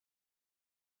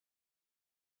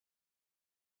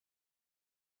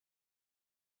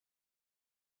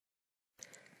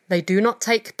They do not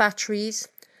take batteries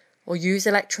or use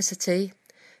electricity,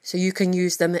 so you can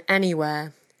use them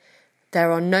anywhere. There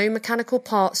are no mechanical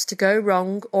parts to go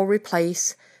wrong or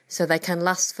replace, so they can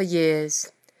last for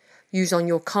years. Use on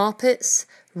your carpets,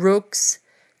 rugs,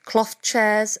 cloth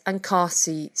chairs and car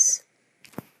seats.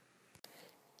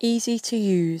 Easy to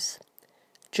use.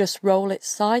 Just roll it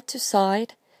side to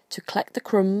side to collect the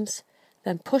crumbs,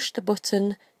 then push the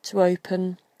button to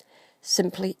open.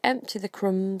 Simply empty the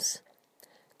crumbs,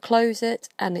 close it,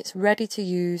 and it's ready to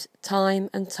use time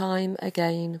and time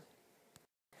again.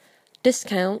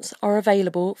 Discounts are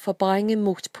available for buying in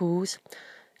multiples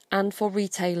and for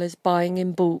retailers buying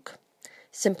in bulk.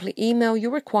 Simply email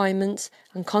your requirements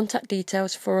and contact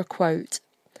details for a quote,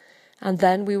 and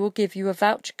then we will give you a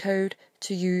voucher code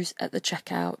to use at the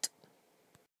checkout.